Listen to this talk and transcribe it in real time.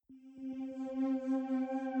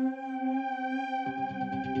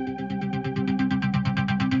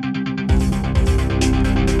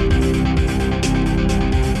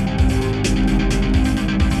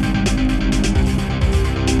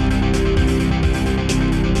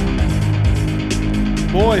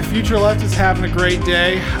Boy, Future Left is having a great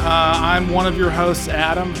day. I'm one of your hosts,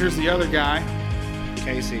 Adam. Here's the other guy.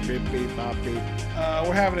 Casey, beep, beep, bop, beep.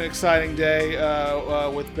 We're having an exciting day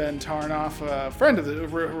with Ben Tarnoff, a friend of the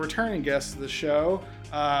returning guest of the show.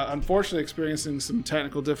 Unfortunately, experiencing some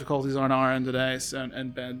technical difficulties on our end today,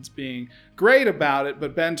 and Ben's being great about it.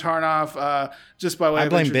 But Ben Tarnoff, just by way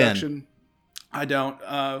of introduction, Ben. I don't.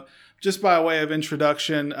 Just by way of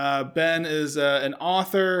introduction, Ben is an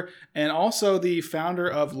author and also the founder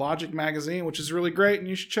of Logic Magazine, which is really great, and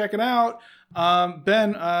you should check it out.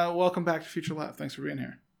 Ben, welcome back to Future Left. Thanks for being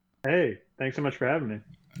here. Hey, thanks so much for having me.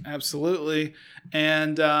 Absolutely.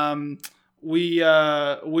 And we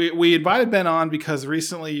invited Ben on because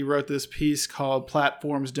recently you wrote this piece called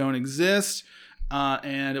Platforms Don't Exist,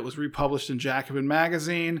 and it was republished in Jacobin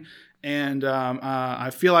Magazine. And I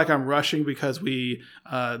feel like I'm rushing because the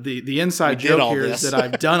inside joke here is that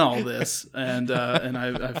I've done all this, and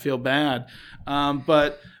I feel bad.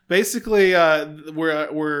 But basically,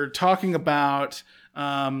 we're talking about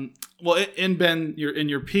in Ben, in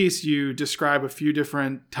your piece, you describe a few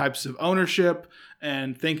different types of ownership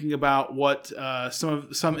and thinking about what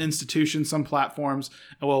some institutions, some platforms.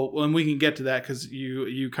 Well, and we can get to that because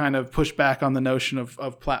you kind of push back on the notion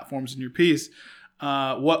of platforms in your piece.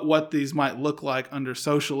 What these might look like under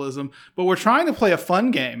socialism, but we're trying to play a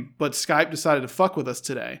fun game. But Skype decided to fuck with us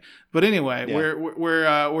today. But anyway, yeah.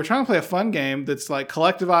 we're trying to play a fun game that's like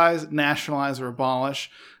collectivize, nationalize, or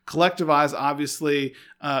abolish. Collectivize, obviously,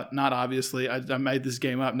 not obviously. I made this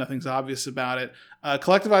game up. Nothing's obvious about it.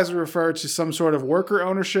 Collectivize would refer to some sort of worker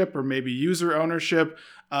ownership or maybe user ownership.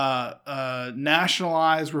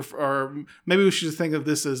 Nationalize, or maybe we should just think of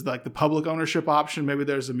this as like the public ownership option. Maybe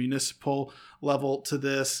there's a municipal level to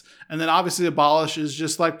this, and then obviously abolish is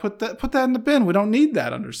just like put that in the bin. We don't need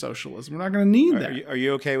that under socialism. We're not going to need that. Are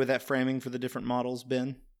you okay with that framing for the different models,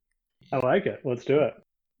 Ben? I like it. Let's do it.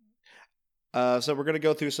 So we're going to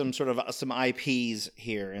go through some IPs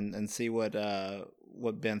here and see what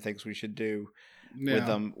Ben thinks we should do with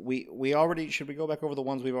them. We already, should we go back over the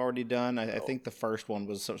ones we've already done? I think the first one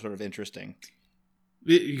was sort of interesting.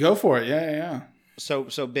 You go for it. Yeah.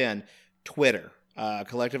 So Ben, Twitter,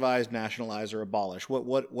 collectivize, nationalize, or abolish.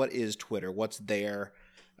 What is Twitter? What's there?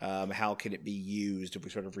 How can it be used if we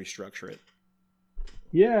sort of restructure it?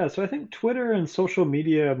 Yeah, so I think Twitter and social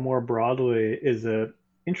media more broadly is a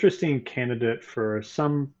interesting candidate for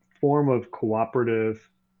some form of cooperative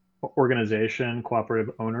organization,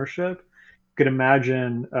 cooperative ownership. You could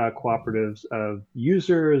imagine cooperatives of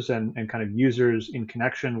users and kind of users in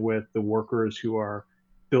connection with the workers who are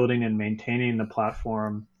building and maintaining the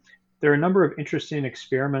platform. There are a number of interesting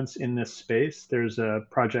experiments in this space. There's a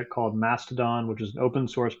project called Mastodon, which is an open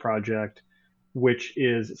source project, which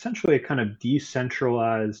is essentially a kind of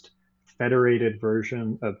decentralized, federated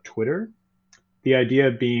version of Twitter. The idea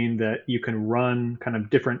being that you can run kind of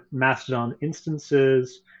different Mastodon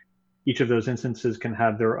instances. Each of those instances can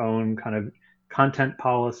have their own kind of content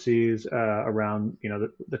policies around,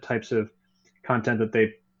 the types of content that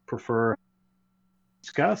they prefer to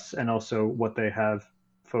discuss, and also what they have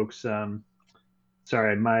folks.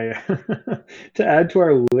 Sorry, my to add to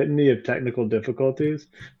our litany of technical difficulties,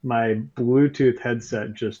 my Bluetooth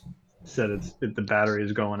headset just said the battery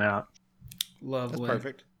is going out. Lovely. That's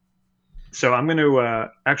perfect. So I'm going to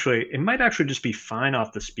it might actually just be fine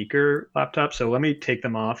off the speaker laptop. So let me take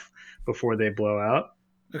them off before they blow out.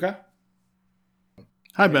 Okay.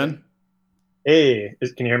 Hi, Ben. Hey,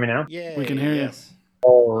 can you hear me now? Yeah, we can hear you.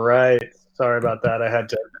 All right. Sorry about that. I had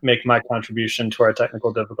to make my contribution to our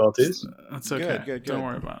technical difficulties. That's okay. Good. Don't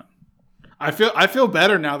worry about it. I feel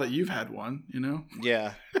better now that you've had one.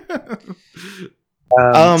 Yeah.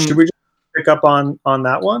 Should we just pick up on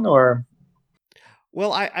that one, or?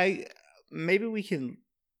 Well, I maybe we can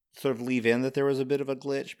sort of leave in that there was a bit of a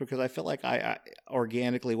glitch, because I feel like I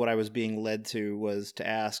organically what I was being led to was to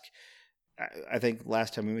ask. I think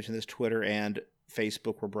last time we mentioned this, Twitter and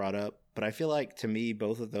Facebook were brought up, but I feel like to me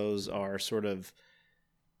both of those are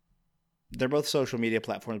they're both social media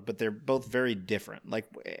platforms, but they're both very different.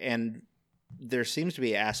 And there seems to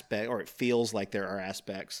be it feels like there are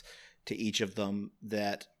aspects to each of them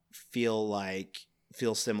that feel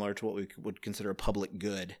similar to what we would consider a public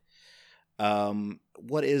good.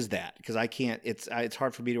 What is that? Because I can't. It's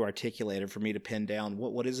hard for me to articulate, or for me to pin down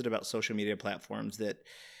what is it about social media platforms that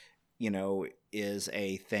is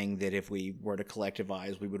a thing that if we were to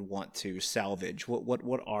collectivize, we would want to salvage.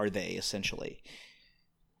 What are they essentially?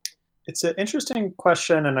 It's an interesting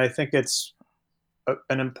question, and I think it's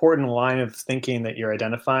an important line of thinking that you're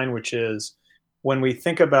identifying, which is when we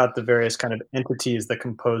think about the various kind of entities that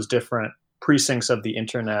compose different precincts of the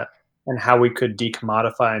internet and how we could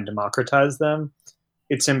decommodify and democratize them,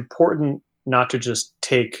 it's important not to just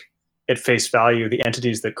take at face value the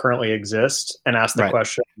entities that currently exist and ask the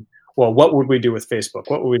question, well, what would we do with Facebook?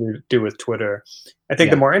 What would we do with Twitter? I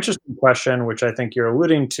think the more interesting question, which I think you're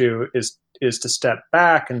alluding to, is to step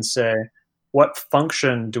back and say, what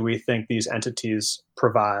function do we think these entities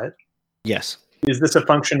provide? Yes. Is this a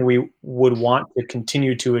function we would want to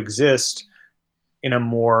continue to exist in a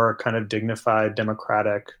more kind of dignified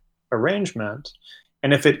democratic arrangement?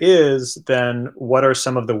 And if it is, then what are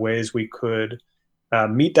some of the ways we could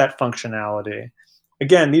meet that functionality?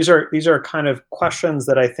 Again, these are kind of questions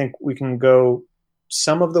that I think we can go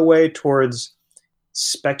some of the way towards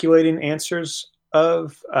speculating answers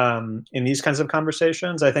of in these kinds of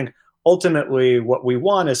conversations. I think ultimately what we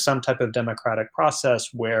want is some type of democratic process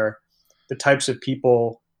where the types of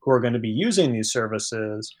people who are going to be using these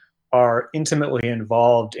services are intimately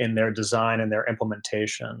involved in their design and their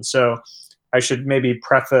implementation. So I should maybe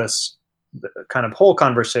preface the kind of whole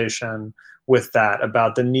conversation with that,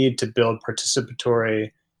 about the need to build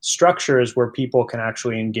participatory structures where people can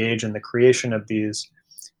actually engage in the creation of these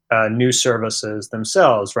new services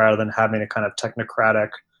themselves, rather than having a kind of technocratic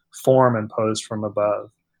form imposed from above.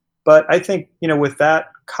 But I think, with that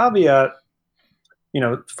caveat,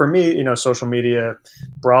 for me, social media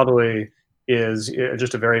broadly is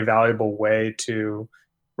just a very valuable way to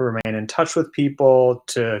remain in touch with people,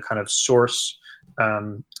 to kind of source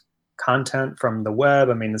content from the web.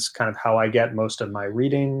 I mean, this is kind of how I get most of my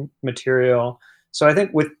reading material. So I think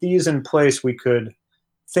with these in place, we could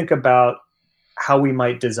think about how we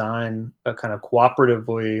might design a kind of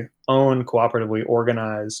cooperatively owned, cooperatively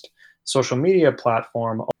organized social media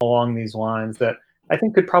platform along these lines that I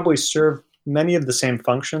think could probably serve many of the same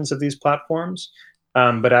functions of these platforms,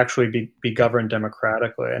 but actually be governed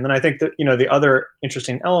democratically. And then I think that, the other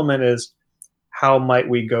interesting element is, how might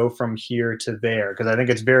we go from here to there? Because I think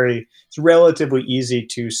it's relatively easy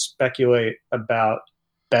to speculate about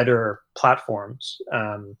better platforms,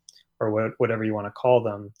 or whatever you want to call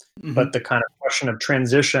them. Mm-hmm. But the kind of question of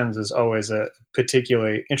transitions is always a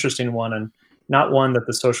particularly interesting one, and not one that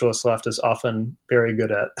the socialist left is often very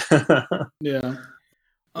good at. Yeah.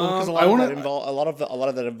 Well, because a lot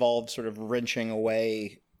of that involved sort of wrenching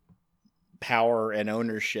away power and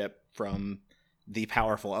ownership from the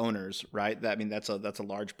powerful owners, right? That's a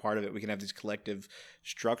large part of it. We can have these collective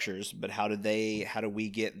structures, but how do we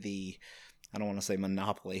get the, I don't want to say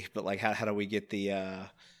monopoly, but like how do we get the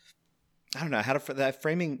I don't know, that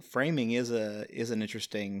framing is an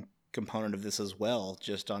interesting component of this as well,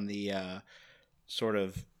 just on the sort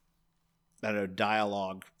of, I don't know,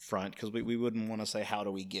 dialogue front, because we wouldn't want to say how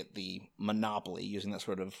do we get the monopoly using that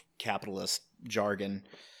sort of capitalist jargon.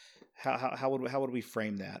 How would we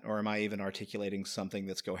frame that, or am I even articulating something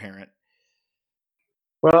that's coherent?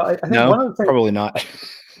 Well, I think no, one of the things, probably not.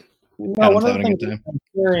 No, one of the things I'm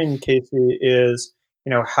hearing, Casey, is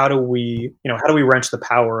how do we wrench the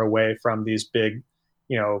power away from these big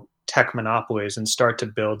tech monopolies and start to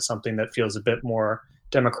build something that feels a bit more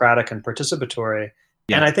democratic and participatory.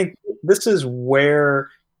 Yeah. And I think this is where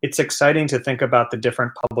it's exciting to think about the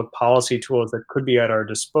different public policy tools that could be at our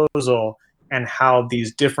disposal, and how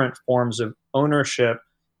these different forms of ownership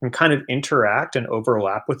can kind of interact and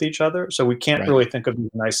overlap with each other. So we can't really think of these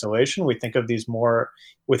in isolation. We think of these more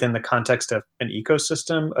within the context of an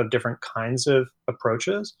ecosystem of different kinds of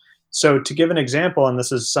approaches. So to give an example, and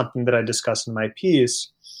this is something that I discussed in my piece,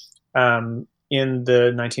 in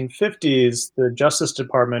the 1950s, the Justice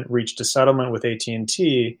Department reached a settlement with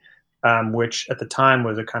AT&T, which at the time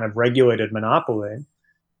was a kind of regulated monopoly.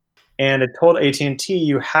 And it told AT&T,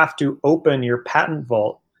 you have to open your patent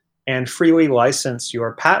vault and freely license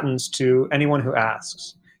your patents to anyone who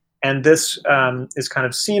asks. And this is kind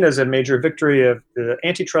of seen as a major victory of the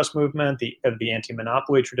antitrust movement, of the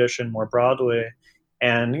anti-monopoly tradition more broadly.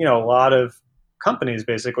 And a lot of companies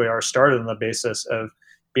basically are started on the basis of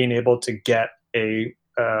being able to get a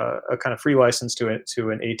kind of free license to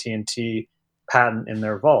an AT&T patent in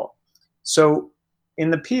their vault. So in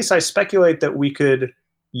the piece, I speculate that we could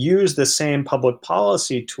use the same public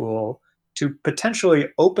policy tool to potentially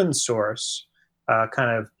open source kind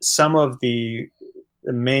of some of the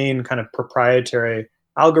main kind of proprietary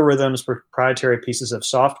algorithms, proprietary pieces of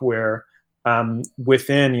software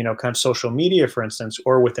within, kind of social media, for instance,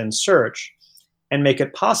 or within search, and make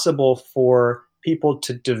it possible for people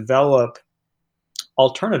to develop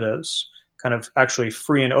alternatives, kind of actually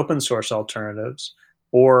free and open source alternatives,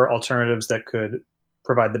 or alternatives that could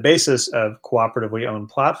provide the basis of cooperatively owned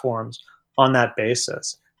platforms on that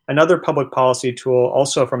basis. Another public policy tool,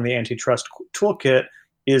 also from the antitrust toolkit,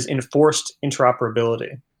 is enforced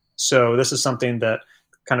interoperability. So this is something that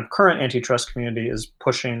kind of current antitrust community is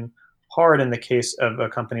pushing hard in the case of a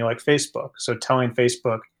company like Facebook. So telling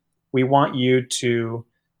Facebook, we want you to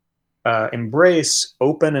embrace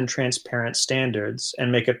open and transparent standards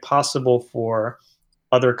and make it possible for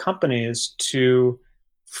other companies to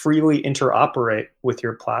freely interoperate with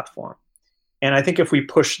your platform. And I think if we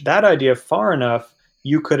push that idea far enough,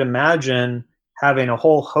 you could imagine having a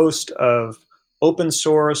whole host of open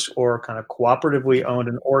source or kind of cooperatively owned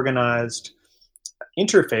and organized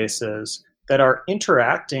interfaces that are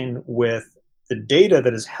interacting with the data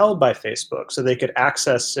that is held by Facebook. So they could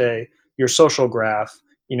access, say, your social graph,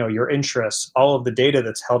 your interests, all of the data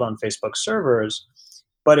that's held on Facebook servers,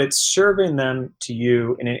 but it's serving them to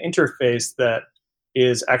you in an interface that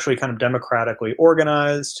is actually kind of democratically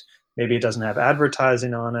organized. Maybe it doesn't have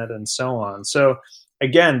advertising on it and so on. So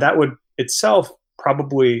again, that would itself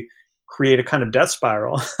probably create a kind of death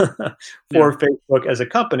spiral for Facebook as a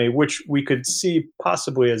company, which we could see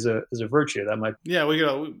possibly as a virtue. That might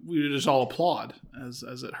we just all applaud as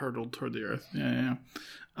it hurtled toward the earth.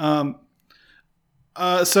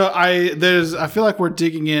 So I feel like we're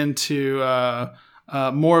digging into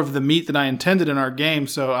more of the meat than I intended in our game.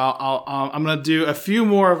 So I'm going to do a few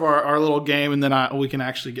more of our little game, and then we can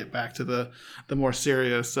actually get back to the more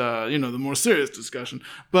serious, the more serious discussion.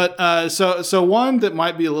 But so one that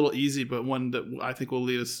might be a little easy, but one that I think will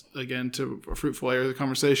lead us again to a fruitful area of the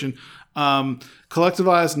conversation: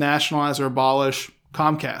 collectivize, nationalize, or abolish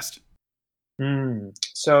Comcast.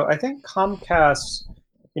 So I think Comcast.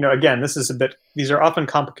 Again, these are often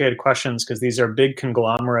complicated questions because these are big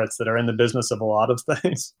conglomerates that are in the business of a lot of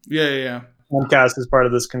things. Yeah. Comcast is part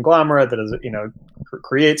of this conglomerate that is,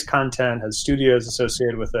 creates content, has studios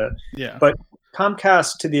associated with it. Yeah. But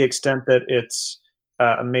Comcast, to the extent that it's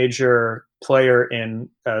a major player in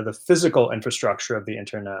the physical infrastructure of the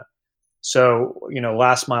internet. So,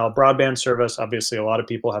 last mile broadband service, obviously a lot of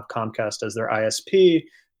people have Comcast as their ISP,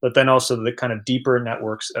 but then also the kind of deeper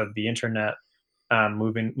networks of the internet.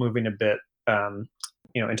 Moving a bit,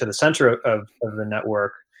 into the center of the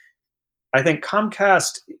network. I think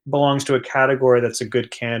Comcast belongs to a category that's a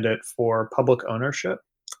good candidate for public ownership,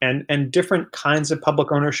 and different kinds of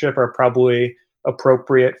public ownership are probably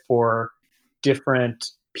appropriate for different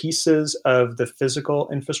pieces of the physical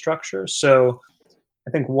infrastructure. So,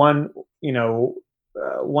 I think one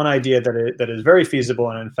idea that is very feasible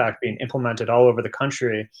and in fact being implemented all over the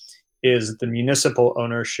country is the municipal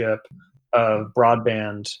ownership of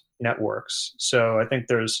broadband networks. So I think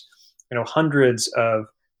there's hundreds of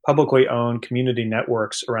publicly owned community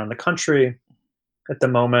networks around the country at the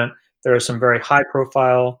moment. There are some very high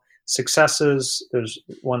profile successes. There's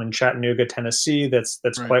one in Chattanooga, Tennessee that's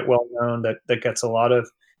right. Quite well known that gets a lot of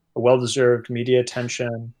well-deserved media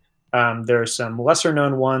attention. There are some lesser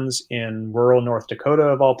known ones in rural North Dakota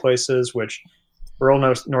of all places, which rural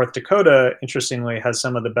North Dakota, interestingly, has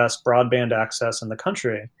some of the best broadband access in the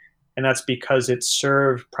country. And that's because it's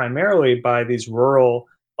served primarily by these rural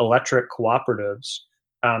electric cooperatives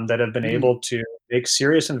that have been able to make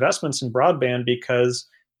serious investments in broadband because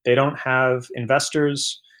they don't have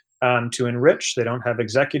investors to enrich. They don't have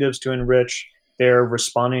executives to enrich. They're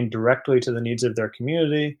responding directly to the needs of their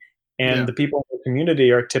community. And the people in the community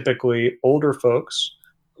are typically older folks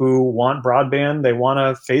who want broadband. They want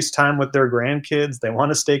to FaceTime with their grandkids. They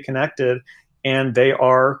want to stay connected. And they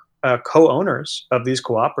are co-owners of these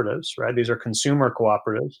cooperatives, right? These are consumer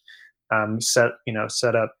cooperatives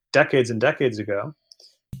set up decades and decades ago.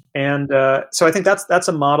 And so I think that's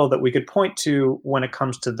a model that we could point to when it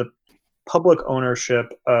comes to the public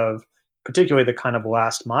ownership of particularly the kind of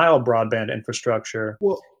last mile broadband infrastructure.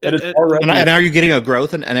 Well, and are you getting an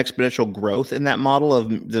exponential growth in that model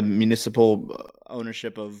of the municipal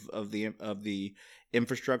ownership of the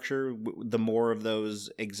infrastructure? The more of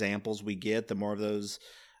those examples we get, the more of those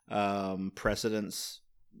precedents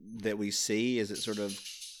that we see, is it sort of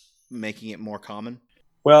making it more common?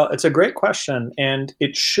 Well, it's a great question, and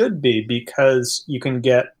it should be, because you can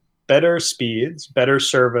get better speeds, better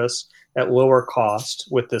service at lower cost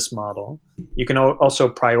with this model. You can also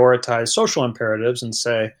prioritize social imperatives and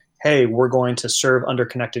say, hey, we're going to serve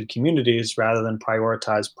underconnected communities rather than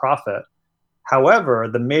prioritize profit. However,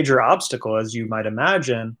 the major obstacle, as you might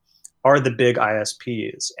imagine, are the big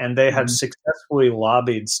ISPs, and they have successfully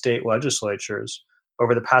lobbied state legislatures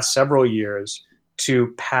over the past several years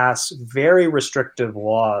to pass very restrictive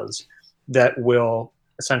laws that will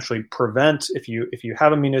essentially prevent, if you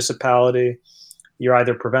have a municipality, you're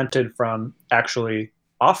either prevented from actually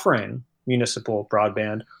offering municipal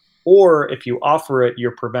broadband, or if you offer it,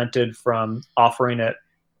 you're prevented from offering it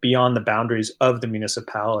beyond the boundaries of the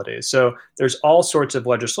municipality. So there's all sorts of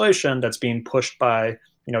legislation that's being pushed by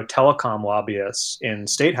telecom lobbyists in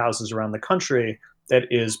state houses around the country that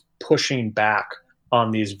is pushing back on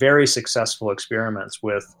these very successful experiments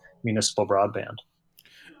with municipal broadband.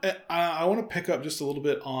 I want to pick up just a little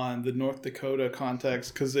bit on the North Dakota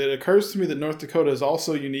context, because it occurs to me that North Dakota is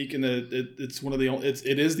also unique in that it's one of the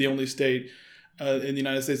it is the only state in the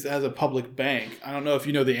United States that has a public bank. I don't know if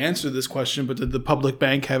you know the answer to this question, but did the public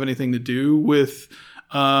bank have anything to do with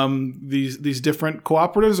these different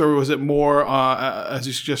cooperatives, or was it more, as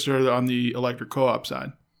you suggested, on the electric co-op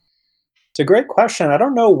side? It's a great question. I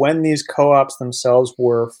don't know when these co-ops themselves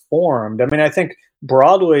were formed. I mean, I think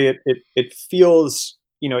broadly it feels,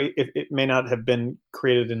 it may not have been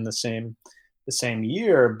created in the same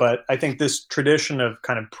year, but I think this tradition of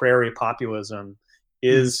kind of prairie populism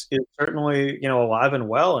is certainly, alive and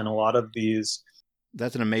well in a lot of these.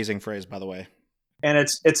 That's an amazing phrase, by the way. And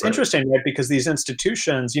it's right. Interesting, right? Because these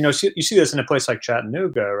institutions, you see this in a place like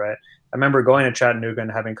Chattanooga, right? I remember going to Chattanooga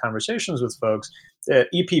and having conversations with folks.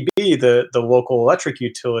 EPB, the local electric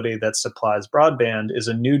utility that supplies broadband, is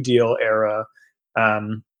a New Deal era,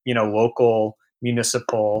 local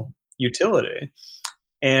municipal utility,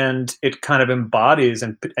 and it kind of embodies,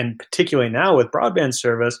 and particularly now with broadband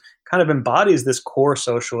service, kind of embodies this core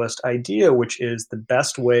socialist idea, which is the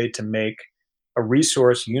best way to make a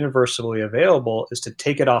resource universally available is to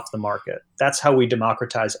take it off the market. That's how we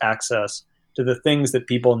democratize access to the things that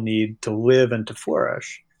people need to live and to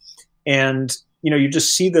flourish. And, you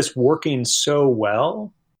just see this working so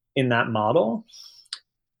well in that model.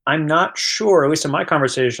 I'm not sure, at least in my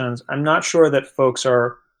conversations, I'm not sure that folks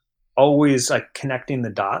are always like connecting the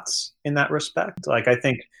dots in that respect. Like, I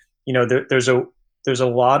think, there's a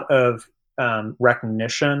lot of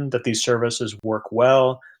recognition that these services work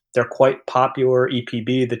well. They're quite popular.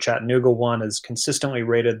 EPB, the Chattanooga one, is consistently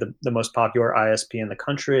rated the most popular ISP in the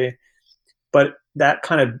country. But that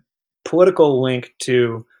kind of political link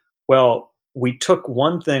to, well, we took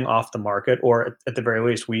one thing off the market, or at the very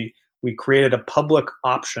least, we created a public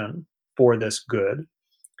option for this good.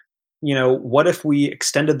 What if we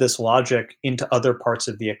extended this logic into other parts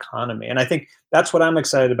of the economy? And I think that's what I'm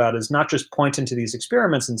excited about, is not just pointing to these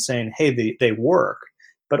experiments and saying, hey, they work,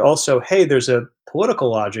 but also, hey, there's a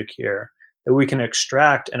political logic here that we can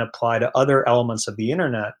extract and apply to other elements of the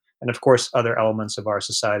internet, and of course, other elements of our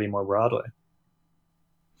society more broadly.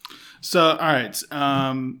 So, all right,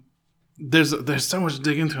 there's so much to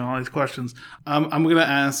dig into on all these questions. I'm going to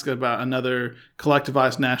ask about another: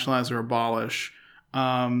 collectivize, nationalize, or abolish.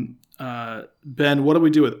 Ben, what do we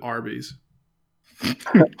do with Arby's?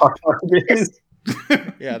 Arby's?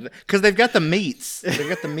 Yeah, because they've got the meats. They've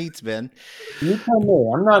got the meats, Ben. You tell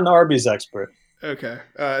me. I'm not an Arby's expert. Okay.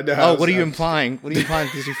 No, what are you implying? What are you implying?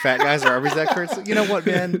 These two fat guys are Arby's experts? You know what,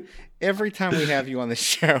 Ben? Every time we have you on the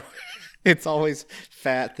show, it's always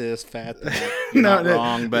fat this, fat that. You're not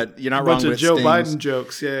wrong, but you're not wrong. A bunch of Joe Biden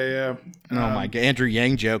jokes. Yeah. Oh my God, Andrew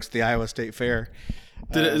Yang jokes at the Iowa State Fair.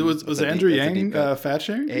 Was Andrew Yang fat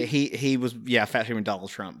shaming? He was fat shaming Donald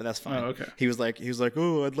Trump, but that's fine. Oh, okay. He was like,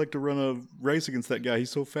 oh, I'd like to run a race against that guy. He's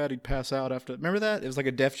so fat he'd pass out after. Remember that? It was like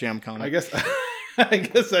a Def Jam comment. I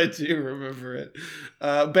guess I do remember it.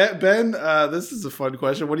 Ben, this is a fun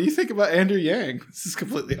question. What do you think about Andrew Yang? This is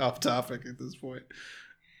completely off topic at this point.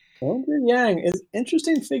 Andrew Yang is an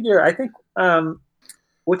interesting figure. I think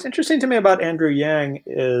what's interesting to me about Andrew Yang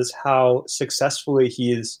is how successfully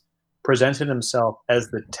he's presented himself as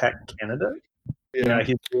the tech candidate. Yeah.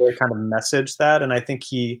 He's really kind of messaged that, and I think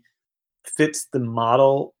he fits the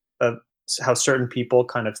model of how certain people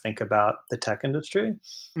kind of think about the tech industry.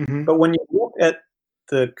 Mm-hmm. But when you look at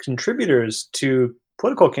the contributors to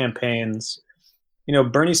political campaigns,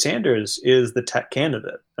 Bernie Sanders is the tech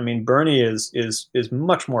candidate. I mean, Bernie is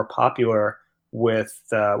much more popular with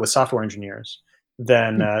software engineers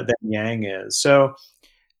than Yang is. So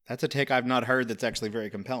that's a take I've not heard. That's actually very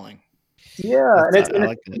compelling. Yeah, I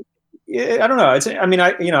like it. I don't know.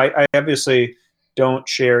 I obviously don't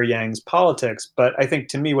share Yang's politics, but I think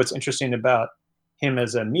to me what's interesting about him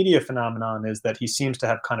as a media phenomenon is that he seems to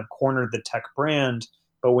have kind of cornered the tech brand.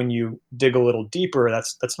 But when you dig a little deeper,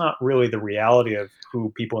 that's not really the reality of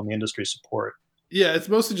who people in the industry support. Yeah, it's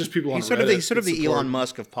mostly just people on Reddit. He's sort of the Elon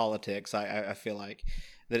Musk of politics. I feel like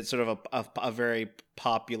that it's sort of a very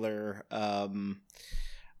popular.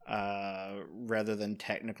 Rather than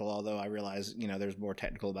technical, although I realize there's more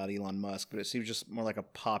technical about Elon Musk, but it seems just more like a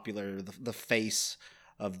popular, the face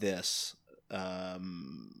of this. What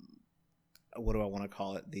do I want to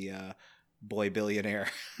call it? The boy billionaire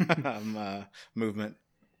movement.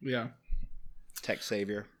 Yeah, tech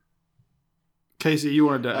savior. Casey, you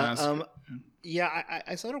wanted to ask?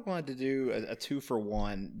 I sort of wanted to do a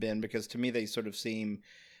 2-for-1, Ben, because to me they sort of seem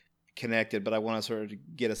connected, but I want to sort of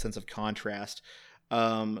get a sense of contrast.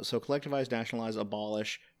 So collectivize, nationalize,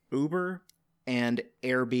 abolish Uber and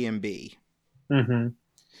Airbnb, Mm-hmm.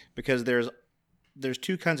 because there's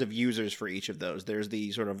two kinds of users for each of those. There's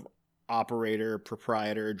the sort of operator,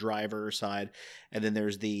 proprietor, driver side, and then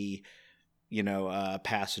there's the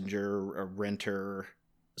passenger or renter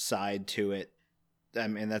side to it. I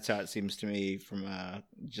mean, that's how it seems to me from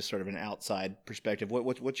just sort of an outside perspective.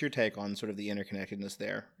 What's your take on sort of the interconnectedness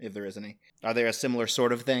there, if there is any? Are they a similar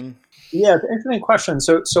sort of thing? Yeah, it's an interesting question.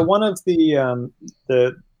 So one of the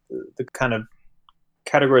kind of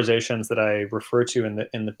categorizations that I refer to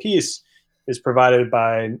in the piece is provided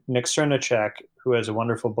by Nick Cernicek, who has a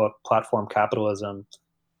wonderful book, Platform Capitalism,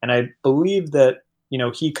 and I believe that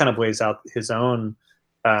he kind of lays out his own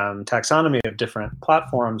taxonomy of different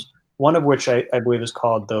platforms. One of which I believe is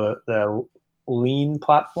called the lean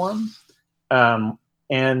platform,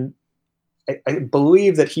 and I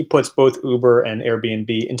believe that he puts both Uber and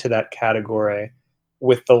Airbnb into that category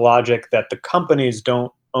with the logic that the companies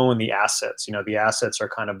don't own the assets. The assets are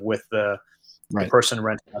kind of with the person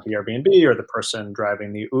renting out the Airbnb or the person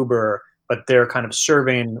driving the Uber, but they're kind of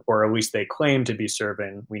serving, or at least they claim to be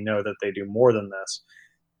serving. We know that they do more than this,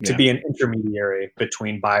 to be an intermediary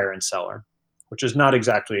between buyer and seller, which is not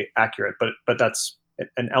exactly accurate, but that's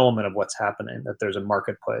an element of what's happening, that there's a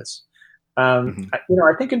marketplace. I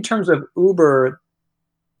think in terms of Uber,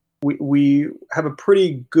 we have a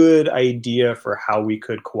pretty good idea for how we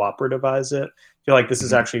could cooperativize it. I feel like this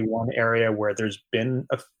is actually one area where there's been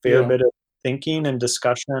a fair bit of thinking and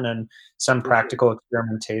discussion and some practical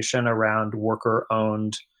experimentation around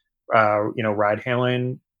worker-owned,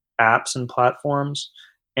 ride-hailing apps and platforms.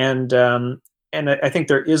 And I think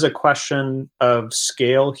there is a question of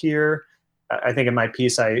scale here. I think in my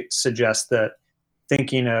piece, I suggest that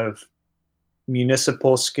thinking of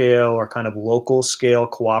municipal scale or kind of local scale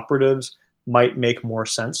cooperatives might make more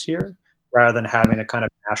sense here, rather than having a kind of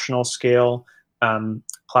national scale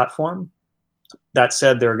platform. That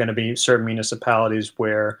said, there are going to be certain municipalities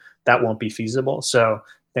where that won't be feasible. So I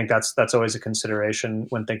think that's always a consideration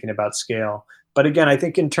when thinking about scale. But again, I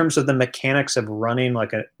think in terms of the mechanics of running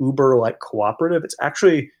like an Uber-like cooperative, it's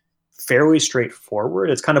actually fairly straightforward.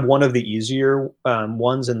 It's kind of one of the easier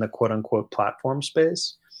ones in the quote-unquote platform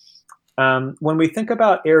space. When we think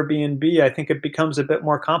about Airbnb, I think it becomes a bit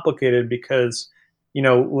more complicated because,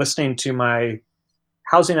 listening to my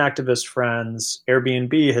housing activist friends,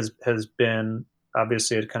 Airbnb has been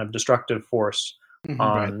obviously a kind of destructive force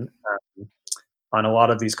on a lot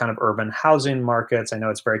of these kind of urban housing markets. I know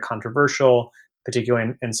it's very controversial,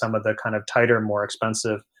 particularly in some of the kind of tighter, more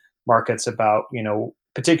expensive markets, about,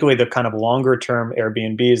 particularly the kind of longer term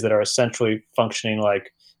Airbnbs that are essentially functioning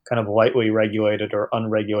like kind of lightly regulated or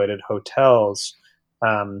unregulated hotels,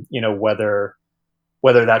 whether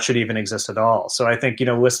that should even exist at all. So I think,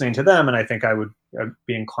 listening to them, and I think I would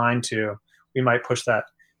be inclined to, we might push that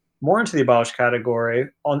more into the abolished category.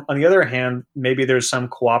 On the other hand, maybe there's some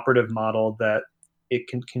cooperative model that it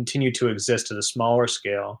can continue to exist at a smaller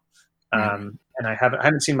scale. And I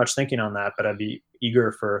haven't seen much thinking on that, but I'd be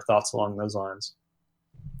eager for thoughts along those lines.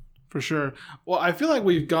 For sure. Well, I feel like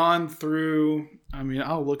we've gone through,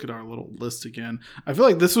 I'll look at our little list again. I feel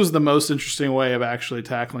like this was the most interesting way of actually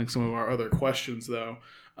tackling some of our other questions, though.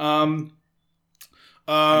 There's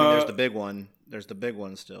the big one. There's the big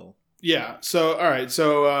one still. Yeah. So, all right.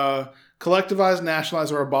 So, collectivize,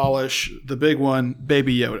 nationalize, or abolish. The big one,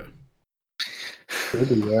 Baby Yoda.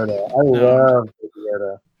 Baby Yoda. I love Baby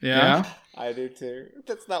Yoda. Yeah? I do too.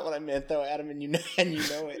 That's not what I meant, though, Adam, and you know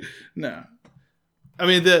it. No.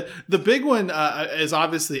 The big one is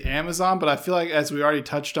obviously Amazon, but I feel like, as we already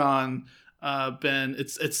touched on, Ben,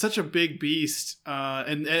 it's such a big beast,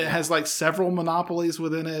 and it has like several monopolies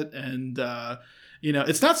within it, and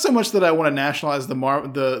it's not so much that I want to nationalize the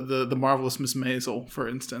Marvelous Miss Maisel, for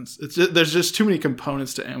instance. There's just too many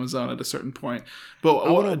components to Amazon at a certain point. But I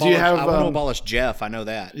want to abolish Jeff. I know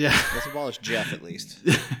that. Yeah, let's abolish Jeff at least.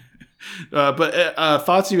 But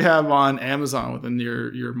thoughts you have on Amazon within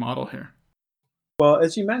your model here? Well,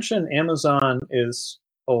 as you mentioned, Amazon is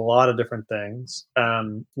a lot of different things.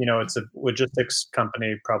 It's a logistics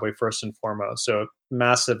company, probably first and foremost. So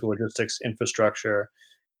massive logistics infrastructure.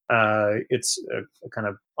 It's a kind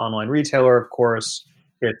of online retailer, of course.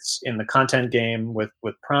 It's in the content game with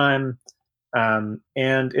Prime, and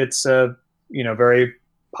it's a very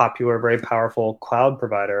popular, very powerful cloud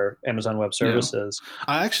provider, Amazon Web Services. Yeah.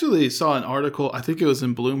 I actually saw an article, I think it was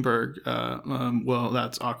in Bloomberg, well,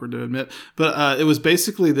 that's awkward to admit, but it was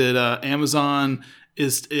basically that Amazon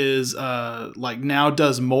is like now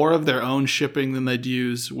does more of their own shipping than they'd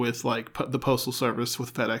use with like the Postal Service,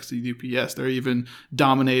 with FedEx and UPS. They're even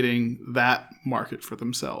dominating that market for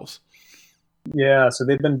themselves. Yeah, so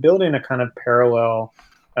they've been building a kind of parallel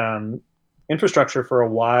um, infrastructure for a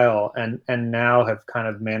while, and now have kind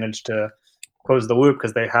of managed to close the loop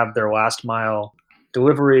because they have their last mile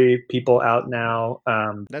delivery people out now.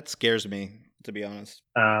 That scares me, to be honest.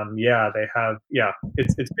 Yeah, they have. Yeah,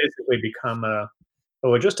 it's basically become a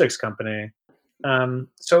logistics company.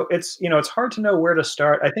 So it's hard to know where to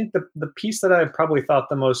start. I think the piece that I've probably thought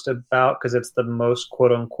the most about, because it's the most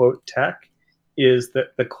quote unquote tech, is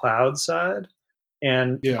the cloud side.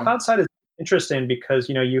 And the Yeah. cloud side is interesting because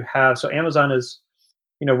you have, so Amazon is,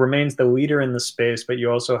 remains the leader in the space, but you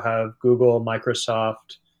also have Google,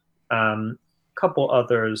 Microsoft, a couple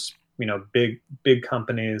others, big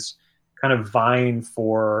companies kind of vying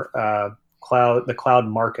for the cloud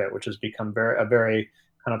market, which has become a very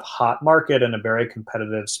kind of hot market and a very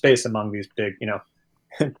competitive space among these big,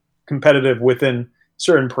 competitive within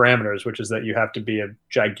certain parameters, which is that you have to be a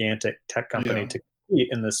gigantic tech company Yeah. to compete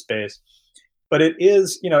in this space. But it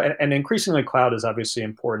is, and increasingly cloud is obviously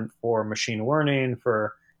important for machine learning,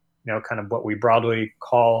 for, kind of what we broadly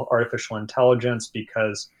call artificial intelligence,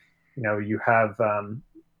 because, you have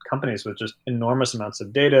companies with just enormous amounts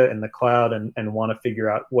of data in the cloud, and want to figure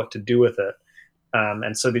out what to do with it.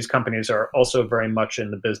 And so these companies are also very much in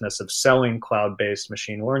the business of selling cloud-based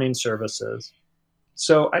machine learning services.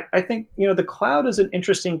 So I think, the cloud is an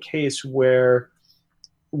interesting case where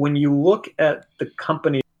when you look at the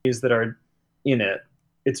companies that are in it,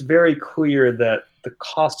 it's very clear that the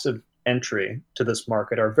costs of entry to this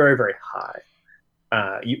market are very, very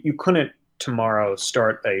high. You couldn't tomorrow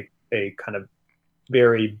start a kind of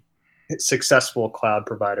very successful cloud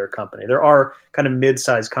provider company. There are kind of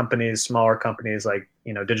mid-sized companies, smaller companies like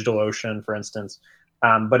DigitalOcean, for instance,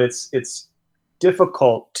 but it's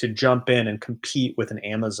difficult to jump in and compete with an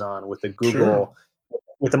Amazon, with a Sure. Google,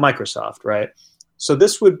 with a Microsoft, right? So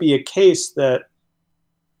this would be a case that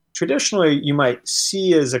traditionally you might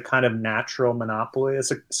see as a kind of natural monopoly.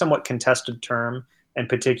 It's a somewhat contested term, and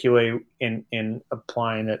particularly in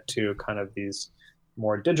applying it to kind of these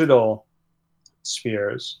more digital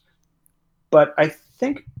spheres. But I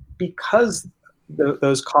think because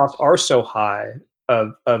those costs are so high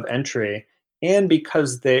of entry, and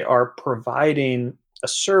because they are providing a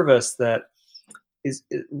service that is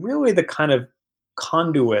really the kind of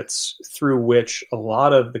conduits through which a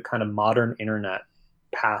lot of the kind of modern internet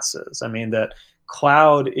passes. I mean, that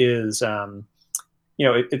cloud is,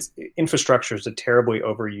 it's infrastructure is a terribly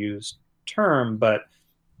overused term, but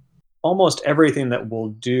almost everything that we'll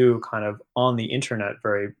do kind of on the internet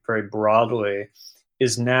very, very broadly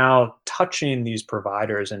is now touching these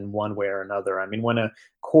providers in one way or another. I mean, when a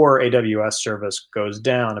core AWS service goes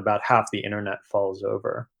down, about half the internet falls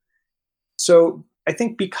over. So I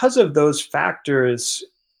think because of those factors,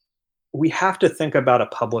 we have to think about a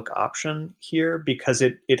public option here, because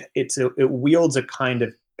it wields a kind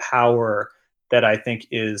of power that I think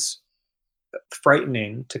is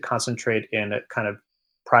frightening to concentrate in a kind of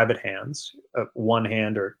private hands, one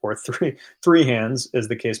hand or three hands, as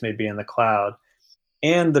the case may be in the cloud.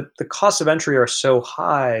 And the costs of entry are so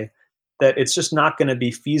high that it's just not going to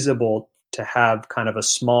be feasible to have kind of a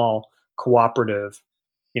small cooperative,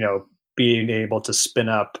 being able to spin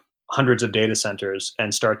up hundreds of data centers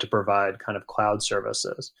and start to provide kind of cloud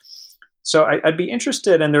services. So I'd be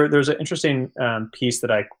interested, and there's an interesting piece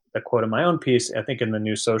that I quote in my own piece, I think in the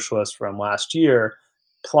New Socialist from last year,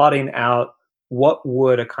 plotting out what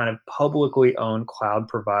would a kind of publicly owned cloud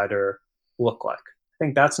provider look like. I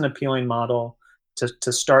think that's an appealing model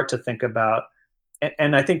to start to think about.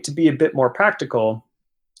 And I think to be a bit more practical,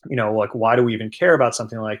 like, why do we even care about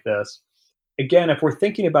something like this? Again, if we're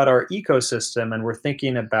thinking about our ecosystem, and we're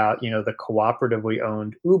thinking about, the cooperatively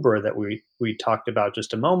owned Uber that we talked about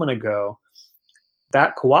just a moment ago,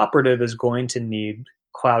 that cooperative is going to need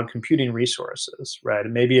cloud computing resources, right?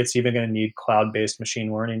 And maybe it's even going to need cloud-based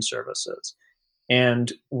machine learning services.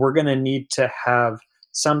 And we're going to need to have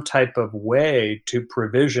some type of way to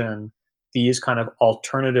provision these kind of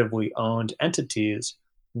alternatively owned entities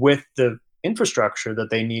with the infrastructure that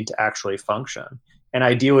they need to actually function. And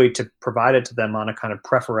ideally to provide it to them on a kind of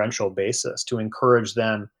preferential basis to encourage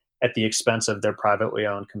them at the expense of their privately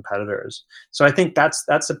owned competitors. So I think that's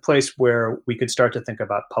a place where we could start to think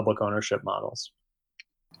about public ownership models.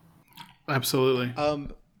 Absolutely.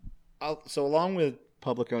 So along with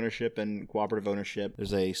public ownership and cooperative ownership,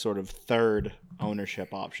 there's a sort of third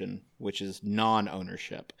ownership option, which is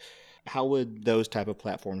non-ownership. How would those type of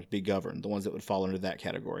platforms be governed, the ones that would fall under that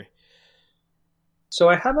category? So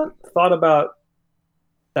I haven't thought about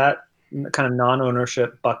that kind of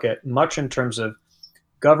non-ownership bucket much in terms of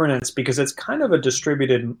governance, because it's kind of a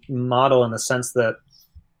distributed model in the sense that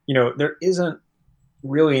there isn't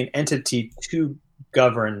really an entity to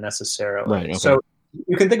govern necessarily. Right. Okay. So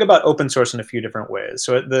you can think about open source in a few different ways.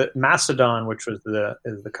 So the Mastodon, which was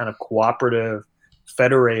the kind of cooperative,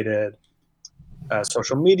 federated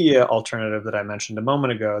social media alternative that I mentioned a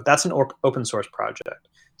moment ago, that's an open source project.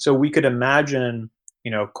 So we could imagine,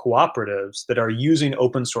 cooperatives that are using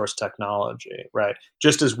open source technology, right?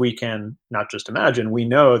 Just as we can not just imagine, we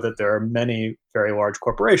know that there are many very large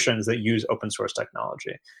corporations that use open source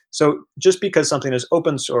technology. So just because something is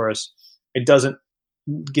open source, it doesn't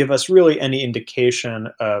give us really any indication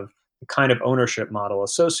of the kind of ownership model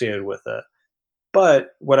associated with it.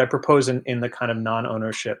 But what I propose in the kind of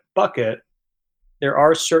non-ownership bucket, there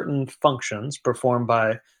are certain functions performed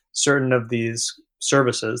by certain of these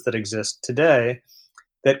services that exist today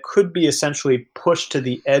that could be essentially pushed to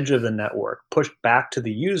the edge of the network, pushed back to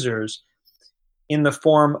the users in the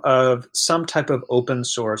form of some type of open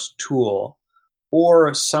source tool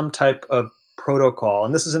or some type of protocol.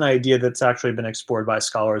 And this is an idea that's actually been explored by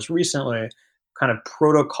scholars recently, kind of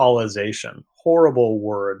protocolization. Horrible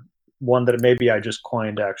word, one that maybe I just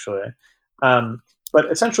coined actually.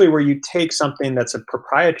 But essentially where you take something that's a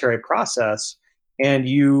proprietary process and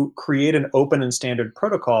you create an open and standard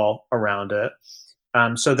protocol around it,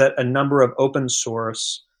 so that a number of open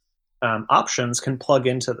source options can plug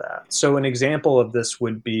into that. So an example of this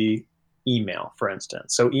would be email, for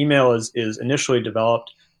instance. So email is initially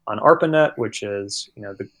developed on ARPANET, which is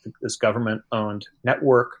this government-owned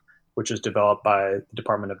network, which is developed by the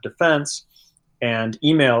Department of Defense. And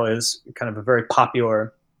email is kind of a very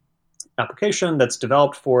popular application that's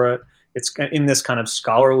developed for it. It's in this kind of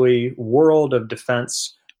scholarly world of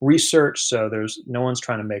defense research, so there's no one's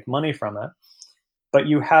trying to make money from it. But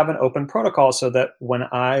you have an open protocol so that when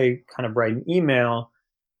I kind of write an email,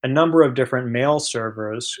 a number of different mail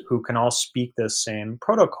servers who can all speak this same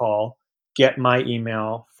protocol get my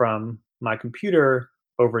email from my computer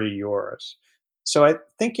over to yours. So I'm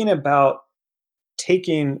thinking about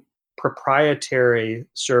taking proprietary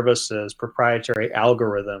services, proprietary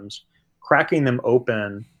algorithms, cracking them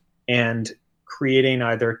open and creating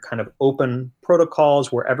either kind of open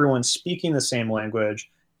protocols where everyone's speaking the same language,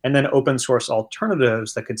 and then open source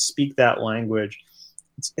alternatives that could speak that language.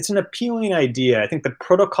 It's an appealing idea. I think the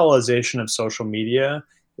protocolization of social media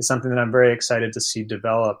is something that I'm very excited to see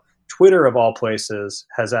develop. Twitter, of all places,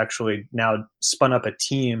 has actually now spun up a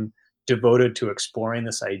team devoted to exploring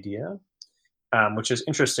this idea, which is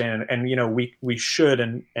interesting. And we should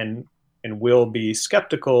and will be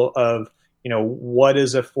skeptical of what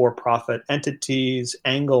is a for-profit entity's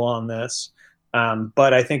angle on this.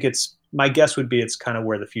 But I think my guess would be it's kind of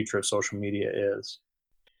where the future of social media is.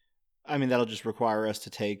 I mean, that'll just require us to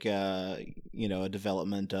take, a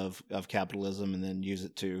development of capitalism and then use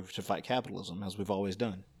it to fight capitalism, as we've always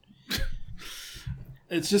done.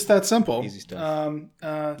 It's just that simple. Easy stuff.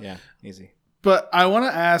 Yeah, easy. But I want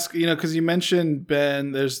to ask, because you mentioned,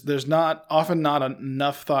 Ben, there's not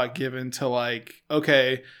enough thought given to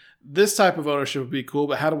okay, this type of ownership would be cool,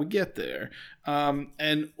 but how do we get there?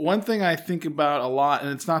 And one thing I think about a lot,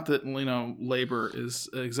 and it's not that labor is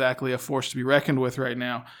exactly a force to be reckoned with right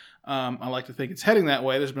now. I like to think it's heading that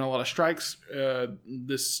way. There's been a lot of strikes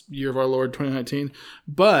this year of our Lord 2019,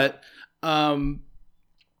 but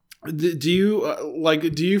do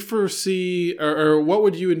you foresee, or what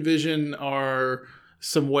would you envision are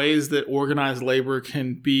some ways that organized labor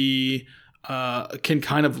can be can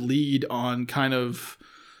kind of lead on kind of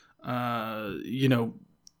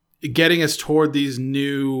getting us toward these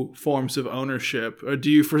new forms of ownership? Or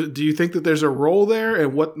do you think that there's a role there,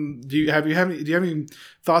 and what do you have any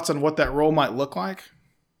thoughts on what that role might look like?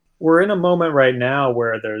 We're in a moment right now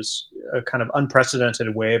where there's a kind of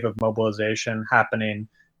unprecedented wave of mobilization happening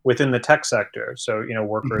within the tech sector. So,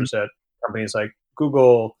 workers at companies like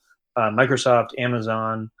Google, Microsoft,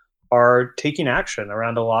 Amazon are taking action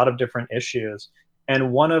around a lot of different issues.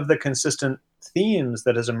 And one of the consistent themes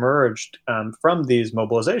that has emerged from these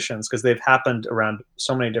mobilizations, because they've happened around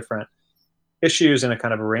so many different issues in a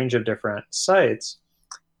kind of a range of different sites,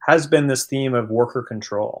 has been this theme of worker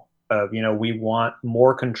control, of, we want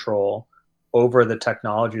more control over the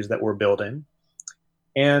technologies that we're building.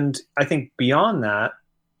 And I think beyond that,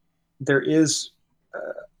 there is,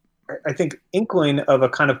 I think, inkling of a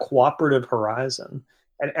kind of cooperative horizon.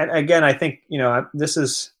 And again, I think, this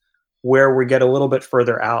is where we get a little bit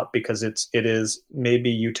further out, because it is maybe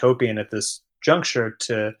utopian at this juncture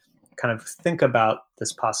to kind of think about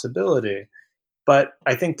this possibility. But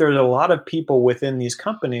I think there's a lot of people within these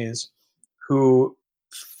companies who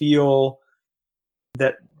feel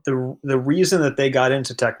that the reason that they got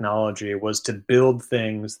into technology was to build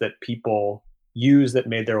things that people use that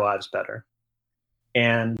made their lives better.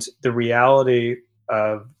 And the reality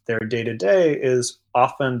of their day-to-day is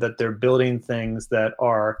often that they're building things that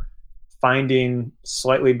are finding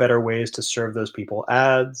slightly better ways to serve those people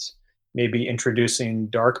ads, maybe introducing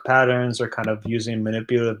dark patterns or kind of using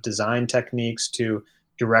manipulative design techniques to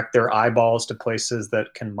direct their eyeballs to places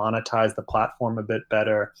that can monetize the platform a bit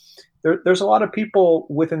better. There's a lot of people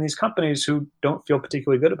within these companies who don't feel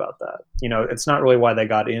particularly good about that. It's not really why they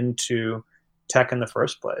got into tech in the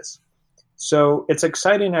first place. So it's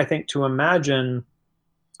exciting, I think, to imagine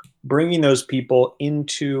bringing those people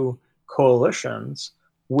into coalitions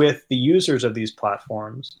with the users of these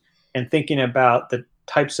platforms and thinking about the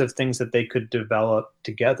types of things that they could develop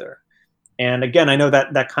together. And again, I know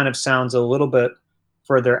that kind of sounds a little bit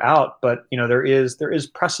further out, but there is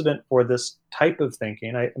precedent for this type of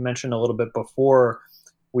thinking. I mentioned a little bit before,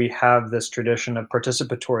 we have this tradition of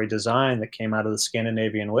participatory design that came out of the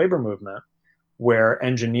Scandinavian labor movement, where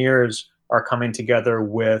engineers are coming together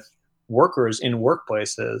with workers in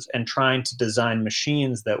workplaces and trying to design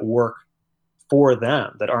machines that work for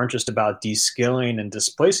them, that aren't just about de-skilling and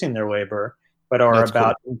displacing their labor, but are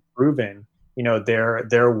about improving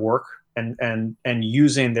their work and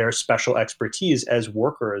using their special expertise as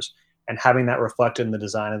workers and having that reflected in the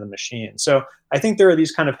design of the machine. So I think there are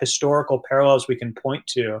these kind of historical parallels we can point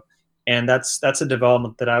to, and that's a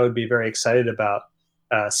development that I would be very excited about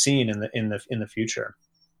seeing in the future.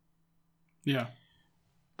 Yeah.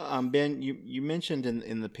 Ben, you mentioned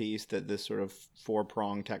in the piece that this sort of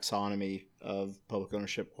four-pronged taxonomy of public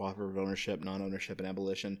ownership, cooperative ownership, non-ownership, and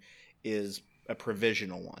abolition is a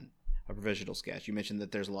provisional one, a provisional sketch. You mentioned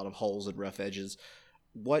that there's a lot of holes and rough edges.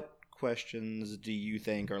 What questions do you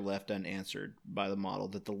think are left unanswered by the model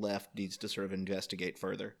that the left needs to sort of investigate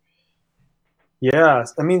further? Yeah,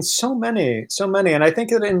 I mean, so many. And I think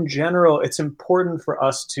that in general, it's important for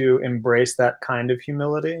us to embrace that kind of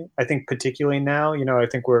humility. I think particularly now, I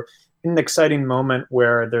think we're in an exciting moment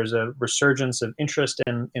where there's a resurgence of interest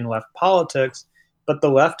in left politics, but the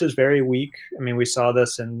left is very weak. I mean, we saw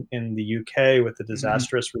this in the UK with the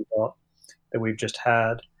disastrous result that we've just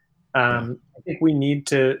had. I think we need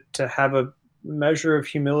to have a measure of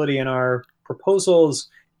humility in our proposals,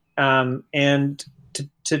 and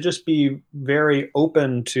to just be very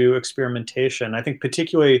open to experimentation. I think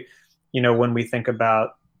particularly, when we think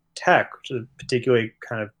about tech, which is a particularly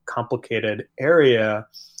kind of complicated area,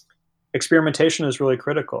 experimentation is really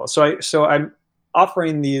critical. So I'm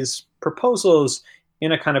offering these proposals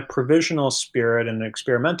in a kind of provisional spirit and an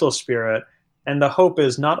experimental spirit. And the hope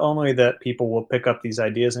is not only that people will pick up these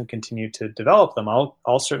ideas and continue to develop them,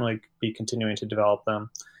 I'll certainly be continuing to develop them,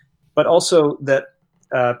 but also that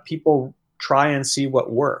people try and see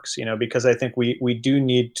what works, because I think we do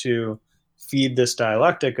need to feed this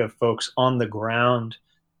dialectic of folks on the ground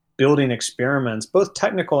building experiments, both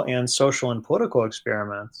technical and social and political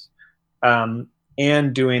experiments, and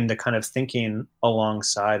doing the kind of thinking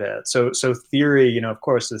alongside it. So theory, of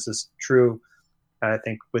course, this is true, I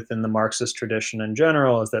think, within the Marxist tradition in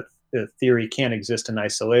general, is that theory can't exist in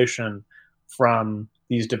isolation from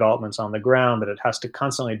these developments on the ground, that it has to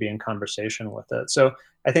constantly be in conversation with it. So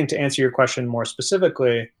I think to answer your question more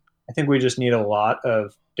specifically, I think we just need a lot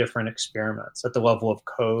of different experiments at the level of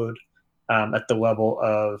code, at the level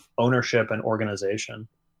of ownership and organization.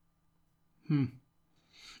 I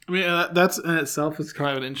mean, that's in itself is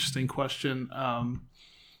kind of an interesting question.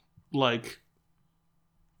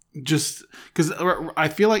 Just because I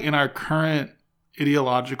feel like in our current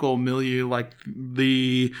ideological milieu,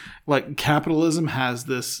 capitalism has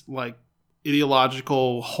this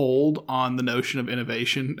ideological hold on the notion of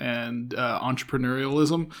innovation and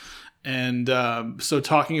entrepreneurialism. And so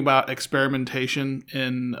talking about experimentation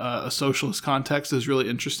in a socialist context is really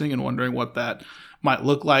interesting, and wondering what that might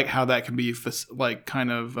look like, how that can be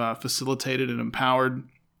facilitated and empowered.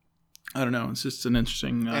 I don't know. It's just an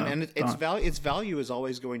interesting and its value is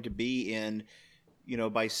always going to be in,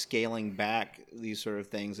 by scaling back these sort of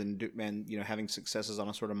things and having successes on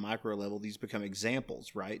a sort of micro level. These become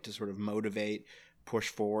examples, right, to sort of motivate, push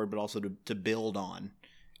forward, but also to build on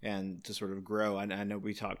and to sort of grow. I know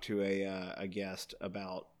we talked to a guest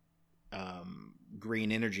about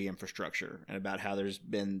green energy infrastructure and about how there's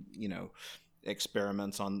been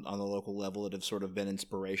experiments on the local level that have sort of been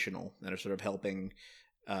inspirational and are sort of helping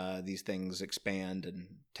these things expand and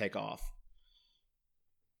take off.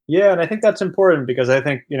 Yeah, and I think that's important, because I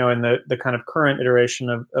think, in the kind of current iteration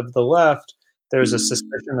of the left, there's a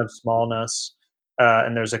suspicion of smallness,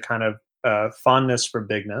 and there's a kind of fondness for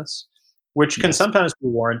bigness, which can sometimes be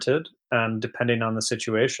warranted, depending on the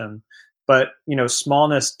situation. But,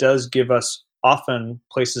 smallness does give us often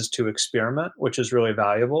places to experiment, which is really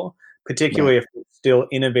valuable, particularly if we're still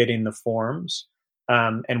innovating the forms.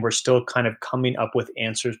 and we're still kind of coming up with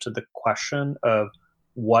answers to the question of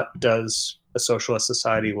what does a socialist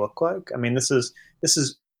society look like. I mean, this is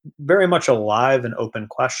very much a live and open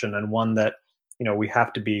question, and one that we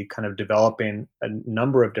have to be kind of developing a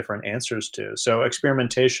number of different answers to. So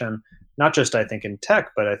experimentation, not just I think in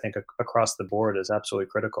tech, but I think across the board, is absolutely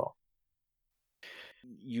critical.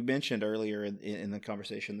 You mentioned earlier in the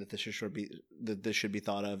conversation that this should be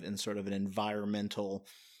thought of in sort of an environmental,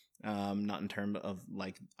 not in terms of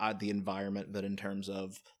like the environment, but in terms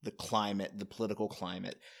of the climate, the political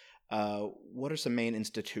climate. What are some main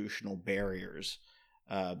institutional barriers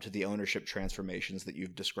to the ownership transformations that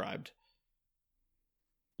you've described?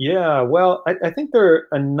 Yeah, well, I think there are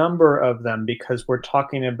a number of them, because we're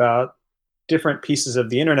talking about different pieces of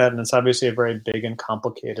the internet, and it's obviously a very big and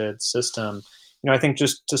complicated system. I think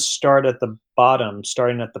just to start at the bottom,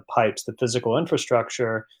 starting at the pipes, the physical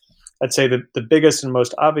infrastructure, I'd say the biggest and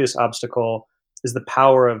most obvious obstacle is the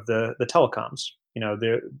power of the telecoms.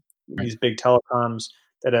 These big telecoms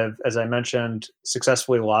that have, as I mentioned,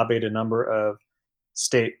 successfully lobbied a number of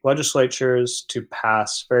state legislatures to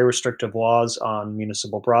pass very restrictive laws on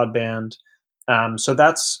municipal broadband. So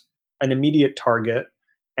that's an immediate target.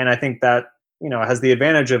 And I think that, has the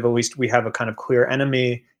advantage of at least we have a kind of clear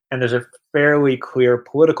enemy, and there's a fairly clear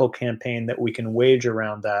political campaign that we can wage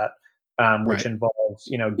around that, which involves,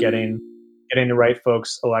 getting the right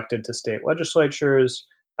folks elected to state legislatures,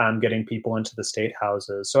 getting people into the state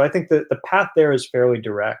houses. So I think that the path there is fairly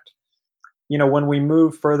direct. When we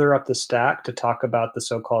move further up the stack to talk about the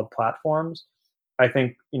so-called platforms, I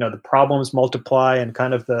think, the problems multiply and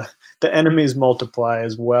kind of the enemies multiply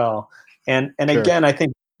as well. And Sure. Again, I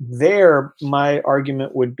think there, my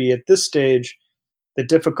argument would be at this stage, the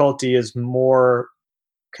difficulty is more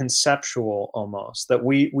conceptual almost, that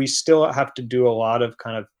we still have to do a lot of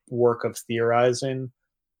kind of work of theorizing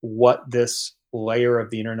what this layer of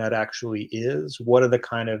the internet actually is, what are the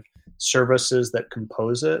kind of services that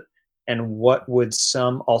compose it, and what would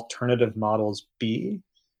some alternative models be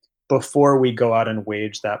before we go out and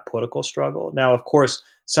wage that political struggle. Now, of course,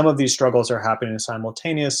 some of these struggles are happening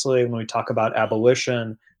simultaneously. When we talk about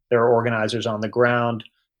abolition, there are organizers on the ground,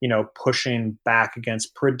 pushing back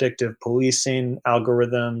against predictive policing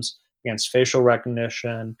algorithms, against facial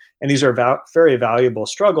recognition. And these are very valuable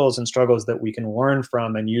struggles, and struggles that we can learn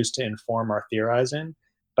from and use to inform our theorizing.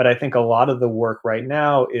 But I think a lot of the work right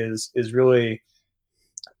now is really,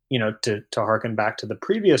 to harken back to the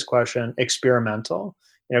previous question, experimental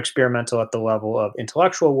at the level of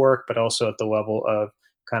intellectual work, but also at the level of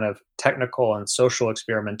kind of technical and social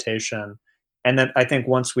experimentation. And then I think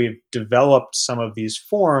once we've developed some of these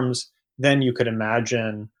forms, then you could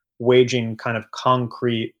imagine waging kind of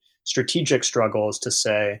concrete strategic struggles to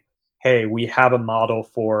say, hey, we have a model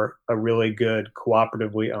for a really good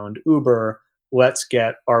cooperatively owned Uber. Let's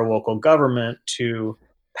get our local government to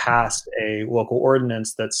pass a local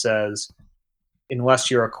ordinance that says,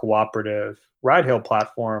 unless you're a cooperative ride-hail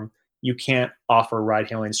platform, you can't offer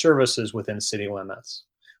ride-hailing services within city limits,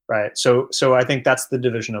 right? So I think that's the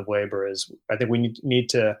division of labor. Is I think we need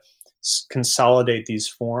to consolidate these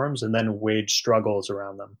forms and then wage struggles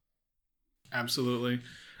around them. Absolutely.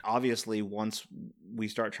 Obviously, once we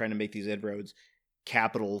start trying to make these inroads,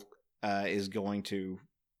 capital is going to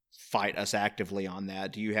fight us actively on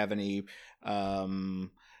that. Do you have any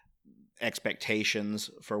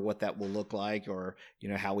expectations for what that will look like, or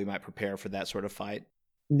how we might prepare for that sort of fight?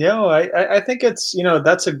 No, I think it's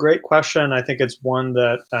that's a great question. I think it's one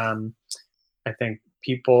that I think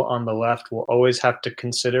people on the left will always have to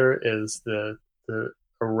consider, is the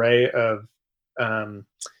array of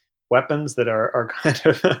weapons that are kind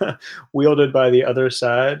of wielded by the other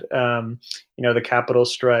side. The capital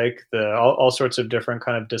strike, all sorts of different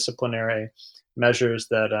kind of disciplinary measures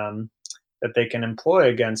that they can employ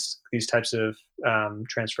against these types of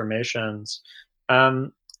transformations.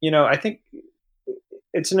 I think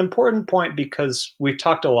it's an important point, because we've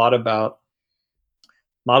talked a lot about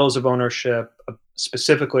models of ownership,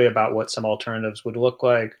 specifically about what some alternatives would look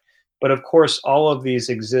like. But of course, all of these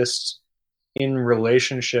exist in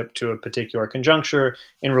relationship to a particular conjuncture,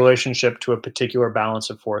 in relationship to a particular balance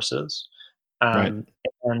of forces. And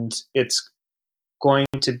it's going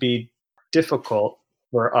to be difficult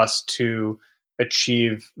for us to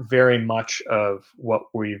achieve very much of what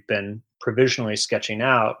we've been provisionally sketching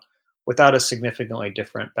out without a significantly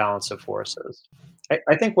different balance of forces.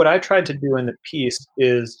 I think what I tried to do in the piece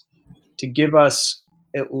is to give us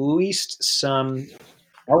at least some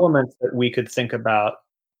elements that we could think about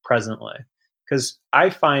presently, because I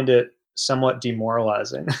find it somewhat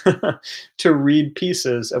demoralizing to read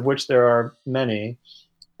pieces, of which there are many,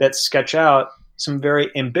 that sketch out some very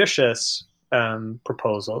ambitious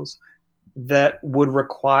proposals that would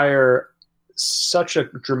require such a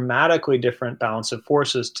dramatically different balance of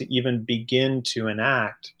forces to even begin to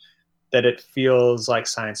enact that it feels like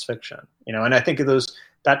science fiction, and I think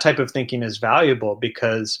that type of thinking is valuable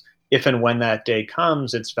because if and when that day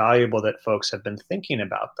comes, it's valuable that folks have been thinking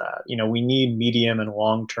about that. We need medium and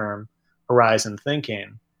long-term horizon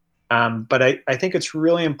thinking. But I think it's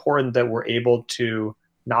really important that we're able to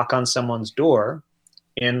knock on someone's door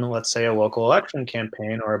in, let's say, a local election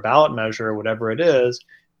campaign or a ballot measure or whatever it is,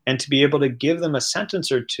 and to be able to give them a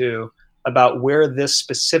sentence or two about where this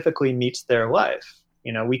specifically meets their life.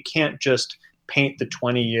 We can't just paint the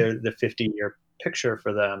 20-year, the 50-year picture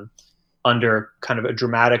for them under kind of a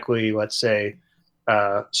dramatically, let's say,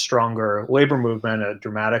 stronger labor movement, a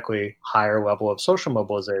dramatically higher level of social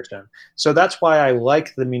mobilization. So that's why I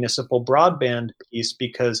like the municipal broadband piece,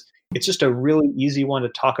 because it's just a really easy one to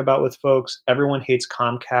talk about with folks. Everyone hates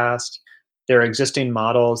Comcast. There are existing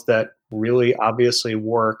models that really obviously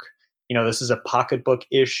work. This is a pocketbook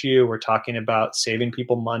issue. We're talking about saving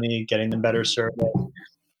people money, getting them better service.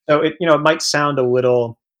 So it might sound a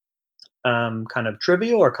little kind of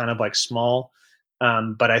trivial or kind of like small,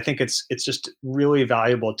 but I think it's just really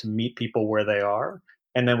valuable to meet people where they are,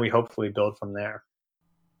 and then we hopefully build from there.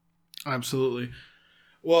 Absolutely.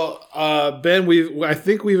 Well, Ben, I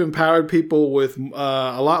think we've empowered people with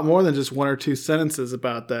a lot more than just one or two sentences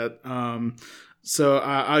about that. So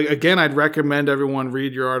I'd recommend everyone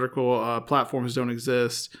read your article, Platforms Don't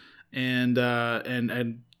Exist. And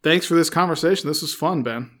thanks for this conversation. This was fun,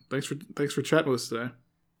 Ben. Thanks for chatting with us today.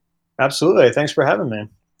 Absolutely. Thanks for having me.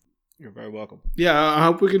 You're very welcome. Yeah, I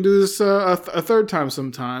hope we can do this a third time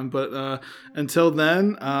sometime. But until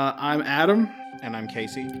then, I'm Adam. And I'm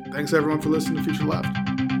Casey. Thanks, everyone, for listening to Future Left.